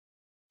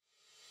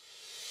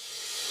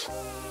Hi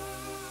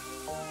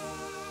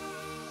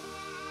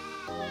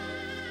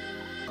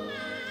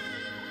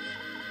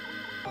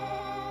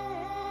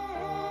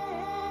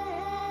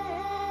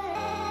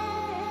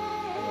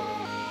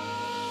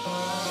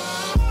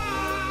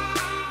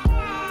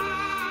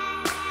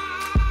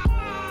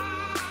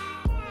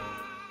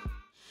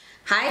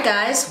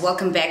guys,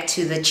 welcome back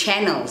to the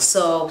channel.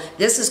 So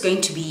this is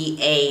going to be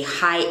a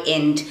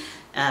high-end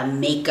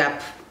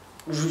makeup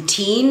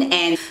routine,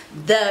 and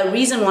the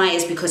reason why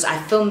is because I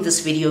filmed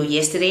this video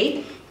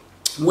yesterday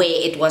where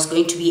it was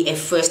going to be a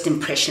first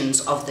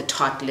impressions of the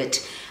Tarte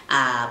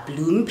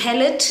Bloom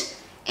palette,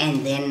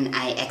 and then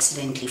I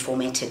accidentally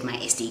formatted my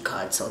SD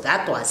card, so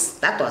that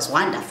was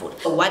wonderful.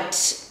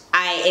 What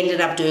I ended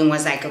up doing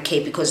was like,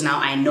 okay, because now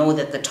I know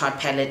that the Tarte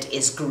palette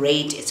is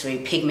great, it's very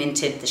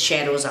pigmented, the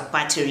shadows are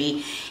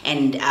buttery,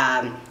 and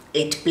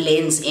it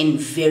blends in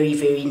very,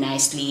 very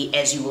nicely,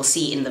 as you will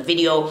see in the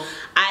video.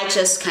 I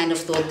just kind of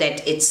thought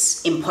that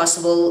it's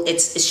impossible,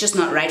 it's just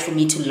not right for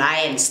me to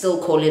lie and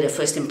still call it a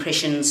first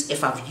impressions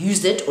if I've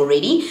used it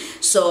already.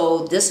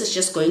 So this is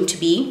just going to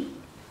be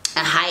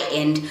a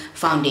high-end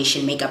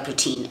foundation makeup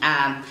routine.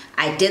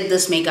 I did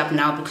this makeup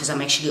now because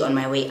I'm actually on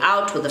my way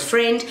out with a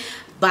friend,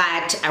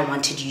 but I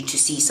wanted you to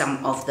see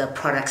some of the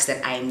products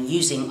that I'm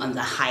using on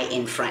the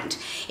high-end front.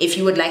 If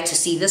you would like to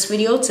see this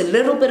video, it's a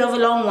little bit of a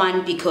long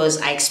one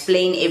because I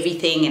explain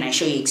everything and I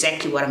show you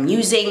exactly what I'm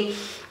using,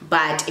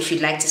 but if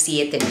you'd like to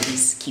see it, then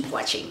please keep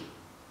watching.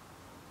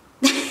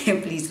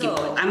 Please keep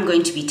watching. I'm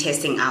going to be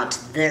testing out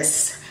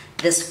this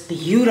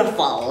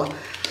beautiful,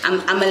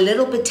 I'm a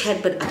little bit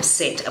tad bit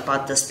upset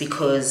about this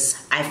because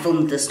I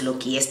filmed this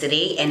look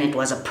yesterday and it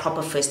was a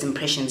proper first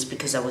impressions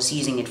because I was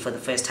using it for the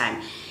first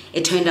time.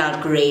 It turned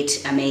out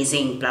great,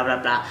 amazing, blah,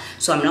 blah, blah.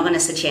 So I'm not gonna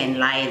sit here and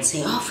lie and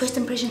say, oh, first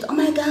impressions, oh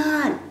my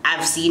God.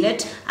 I've seen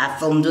it, I've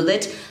filmed with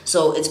it.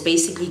 So it's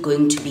basically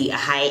going to be a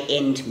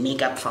high-end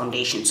makeup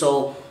foundation.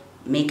 So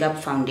makeup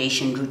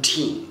foundation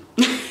routine.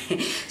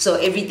 So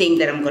everything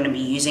that I'm going to be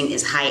using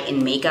is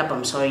high-end makeup.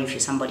 I'm sorry if you're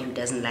somebody who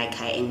doesn't like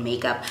high-end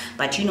makeup,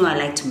 but you know I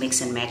like to mix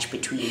and match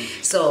between.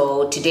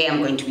 So today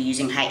I'm going to be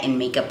using high-end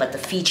makeup, but the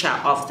feature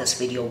of this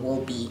video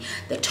will be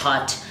the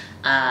Tarte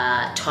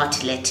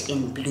Tartelette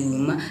In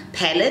Bloom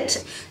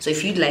palette. So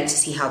if you'd like to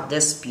see how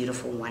this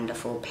beautiful,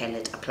 wonderful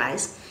palette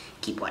applies,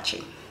 keep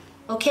watching.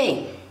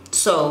 Okay.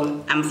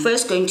 So I'm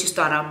first going to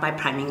start out by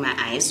priming my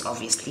eyes.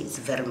 Obviously, it's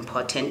very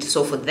important.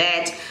 So for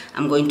that,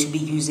 I'm going to be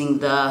using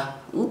the,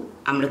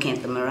 I'm looking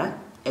at the mirror,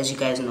 as you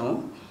guys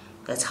know.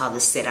 That's how the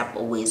setup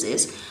always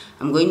is.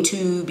 I'm going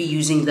to be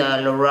using the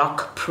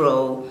LORAC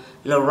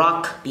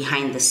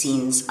Behind the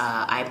Scenes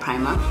eye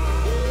primer.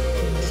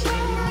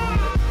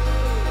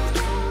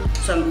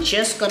 So I'm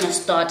just gonna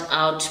start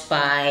out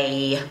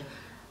by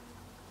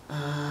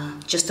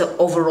just the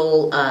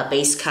overall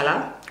base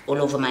color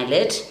all over my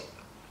lid.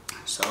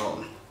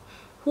 So,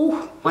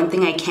 one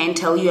thing I can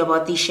tell you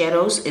about these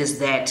shadows is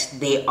that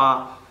they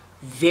are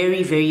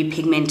very, very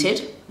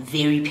pigmented,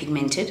 very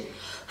pigmented.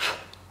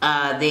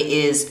 There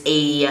is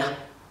a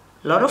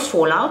lot of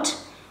fallout,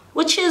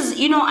 which is,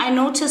 you know, I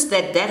noticed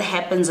that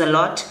happens a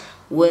lot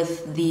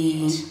with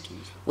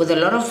a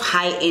lot of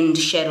high-end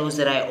shadows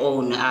that I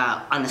own,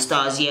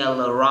 Anastasia,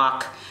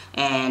 LORAC,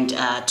 and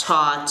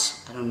Tarte.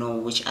 I don't know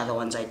which other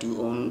ones I do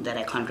own that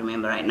I can't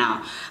remember right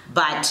now,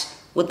 but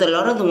with a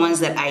lot of the ones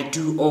that I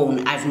do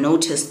own, I've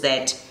noticed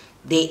that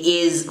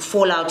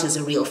fallout is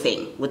a real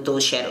thing with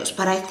those shadows.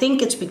 But I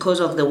think it's because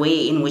of the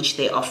way in which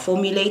they are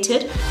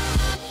formulated.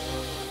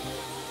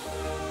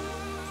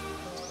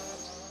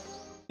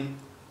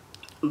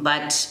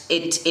 But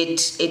it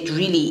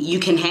really, you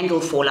can handle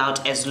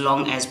fallout as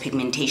long as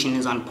pigmentation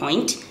is on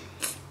point.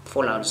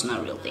 Fallout is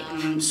not a real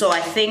thing. So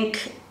I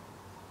think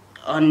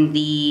on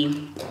the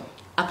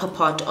upper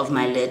part of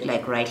my lid,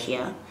 like right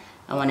here,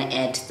 I want to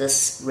add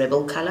this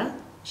Rebel color,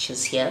 which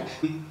is here.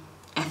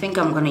 I think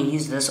I'm going to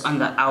use this on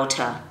the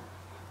outer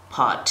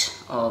part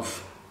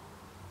of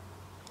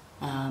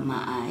my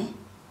eye.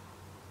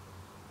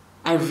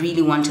 I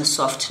really want a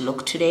soft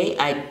look today.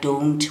 I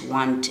don't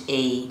want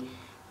a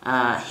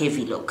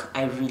heavy look.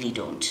 I really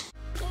don't.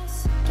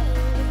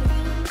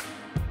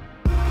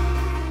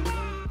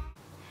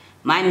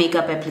 My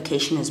makeup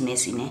application is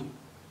messy, né?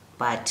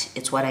 But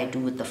it's what I do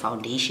with the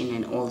foundation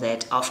and all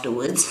that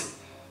afterwards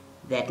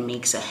that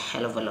makes a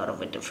hell of a lot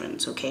of a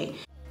difference, okay?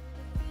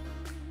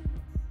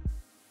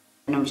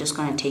 And I'm just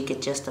gonna take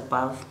it just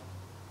above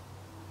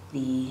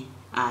the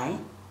eye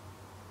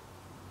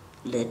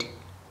lid.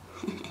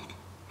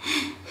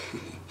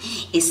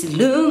 It's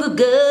long a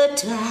good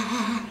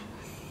time.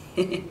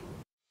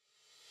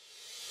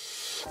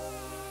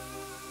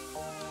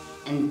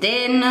 And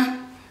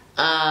then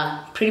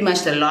pretty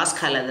much the last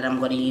color that I'm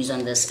going to use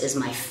on this is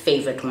my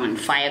favorite one,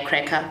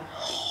 Firecracker.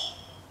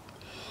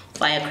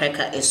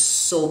 Firecracker is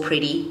so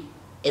pretty.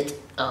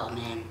 Oh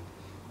man,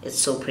 it's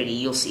so pretty.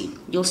 You'll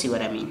see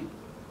what I mean.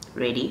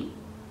 Ready?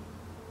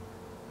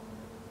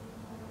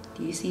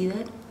 Do you see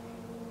that?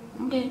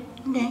 Okay,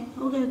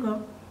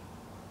 girl.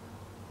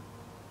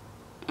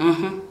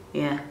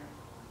 Yeah.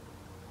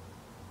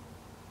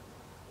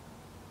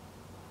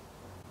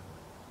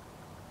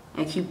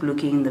 I keep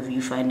looking in the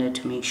viewfinder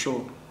to make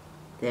sure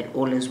that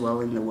all is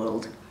well in the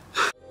world.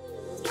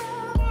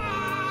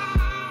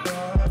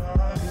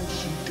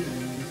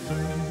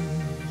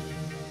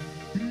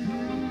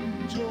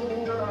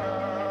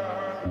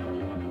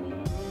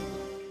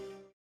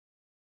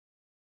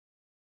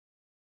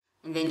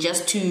 And then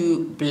just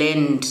to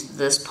blend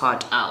this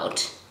part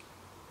out,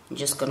 I'm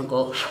just gonna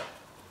go,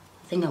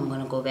 I think I'm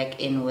gonna go back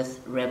in with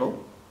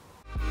Rebel.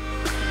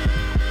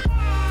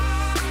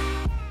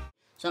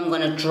 So I'm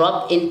gonna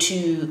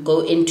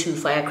go into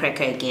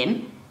Firecracker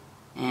again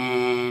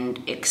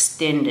and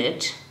extend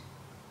it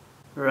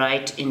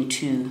right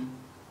into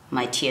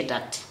my tear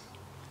duct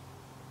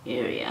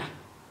area.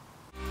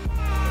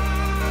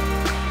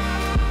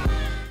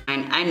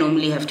 And I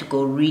normally have to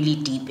go really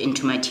deep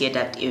into my tear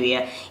duct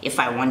area if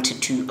I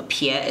wanted to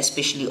appear,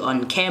 especially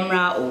on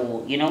camera,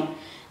 or you know,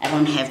 I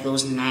don't have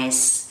those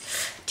nice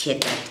tear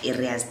duct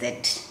areas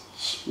that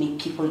make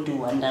people do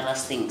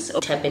wondrous things.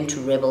 So tap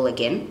into Rebel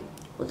again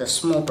with a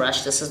small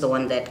brush. This is the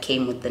one that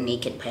came with the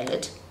Naked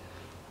palette,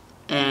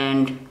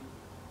 and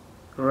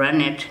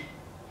run it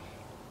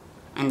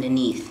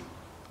underneath.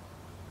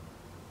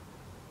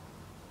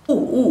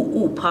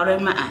 Ooh, powder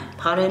in my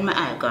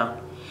eye, girl.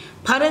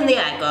 Powder in the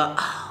eye, girl.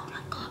 Oh my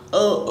god.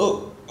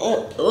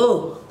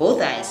 Oh,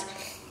 both eyes.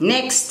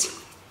 Next,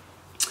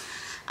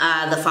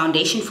 the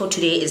foundation for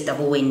today is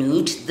Double Wear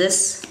Nude.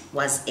 This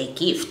was a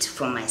gift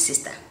from my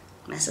sister.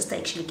 My sister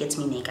actually gets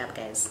me makeup,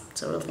 guys.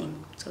 It's a real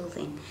thing. It's a real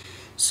thing.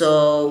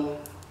 So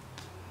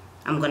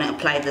I'm gonna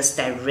apply this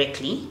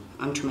directly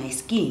onto my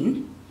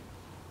skin.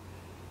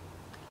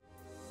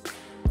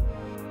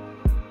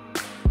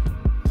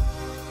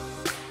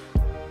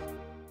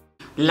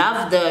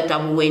 Love the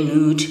Double Wear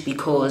Nude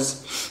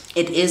because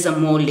it is a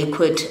more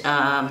liquidy,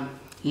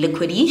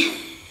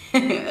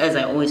 as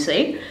I always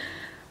say,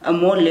 a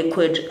more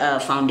liquid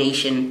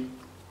foundation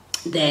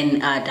than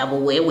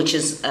Double Wear, which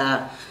is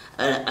a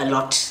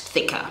lot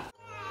thicker.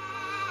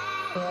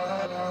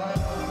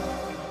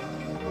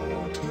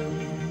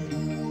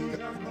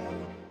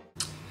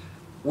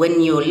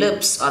 When your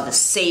lips are the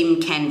same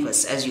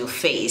canvas as your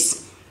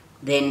face,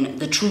 then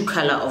the true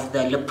color of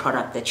the lip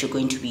product that you're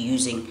going to be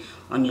using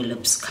on your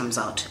lips comes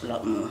out a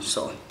lot more,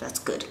 so that's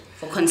good.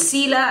 For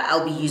concealer,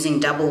 I'll be using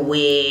Double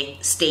Wear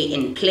Stay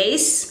in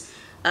Place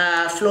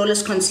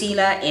Flawless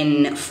Concealer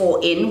in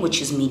 4in,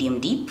 which is medium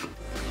deep.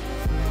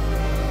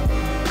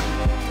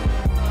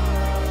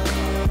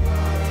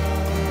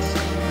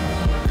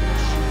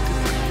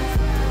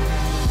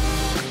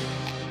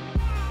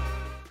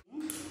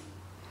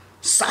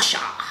 SASHA.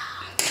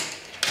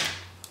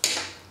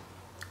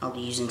 I'll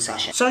be using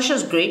SASHA. SASHA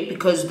is great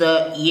because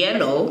the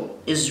yellow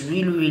is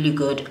really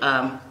good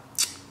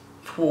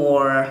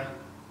for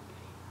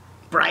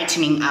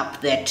brightening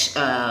up that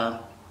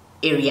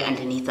area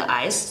underneath the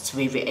eyes. It's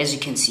very, as you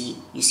can see,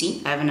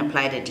 I haven't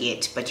applied it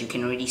yet, but you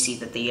can already see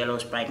that the yellow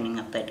is brightening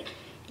up that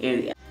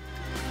area.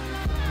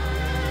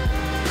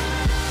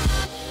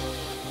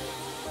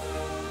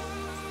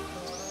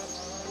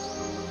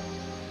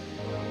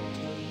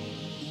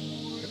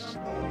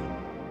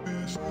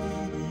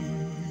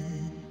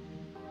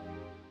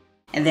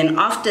 And then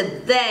after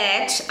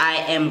that, I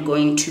am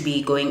going to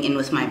be going in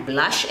with my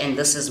blush, and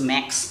this is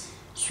MAC's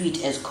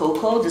Sweet as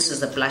Cocoa. This is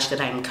the blush that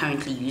I'm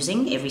currently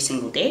using every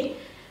single day.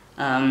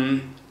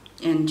 And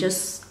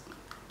just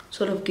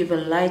sort of give a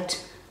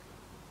light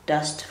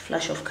dust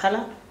flush of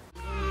color.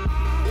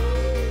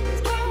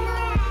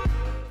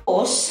 Of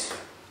course,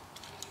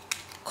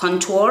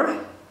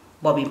 contour,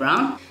 Bobbi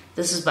Brown.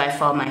 This is by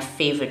far my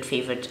favorite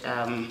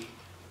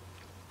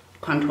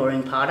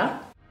contouring powder.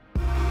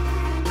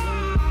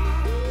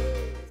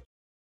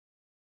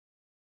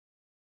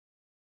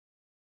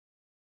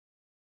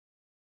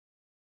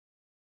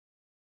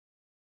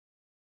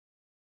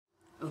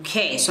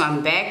 Okay, so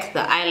I'm back.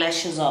 The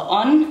eyelashes are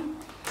on.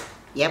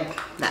 Yep,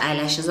 the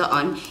eyelashes are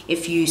on.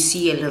 If you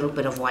see a little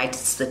bit of white,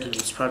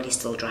 it's probably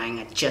still drying.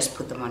 I just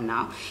put them on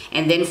now.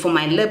 And then for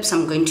my lips,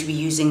 I'm going to be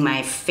using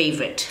my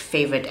favorite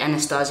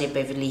Anastasia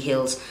Beverly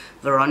Hills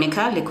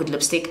Veronica liquid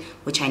lipstick,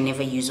 which I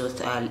never use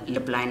with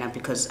lip liner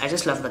because I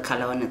just love the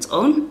color on its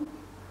own.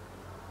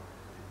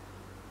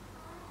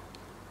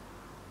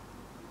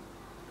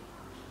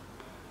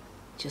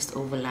 Just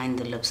overline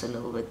the lips a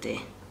little bit there,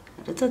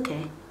 but it's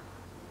okay.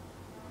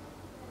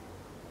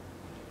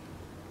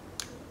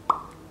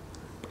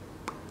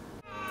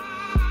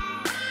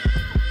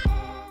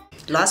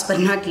 Last but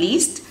not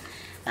least,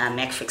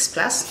 MAC Fix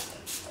Plus.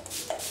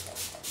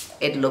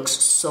 It looks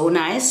so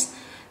nice.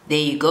 There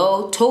you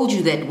go. Told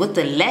you that with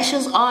the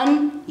lashes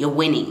on, you're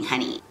winning,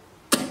 honey.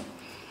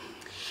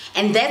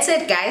 And that's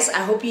it, guys.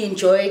 I hope you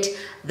enjoyed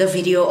the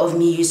video of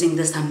me using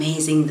this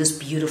amazing, this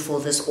beautiful,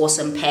 this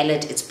awesome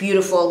palette. It's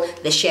beautiful.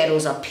 The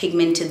shadows are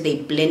pigmented. They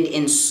blend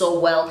in so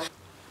well.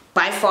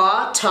 By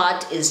far,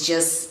 Tarte is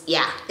just,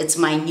 yeah, it's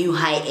my new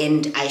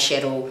high-end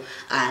eyeshadow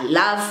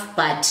love,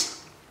 but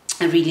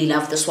I really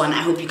love this one.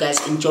 I hope you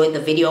guys enjoyed the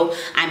video.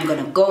 I'm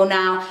gonna go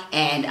now,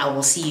 and I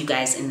will see you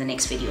guys in the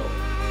next video.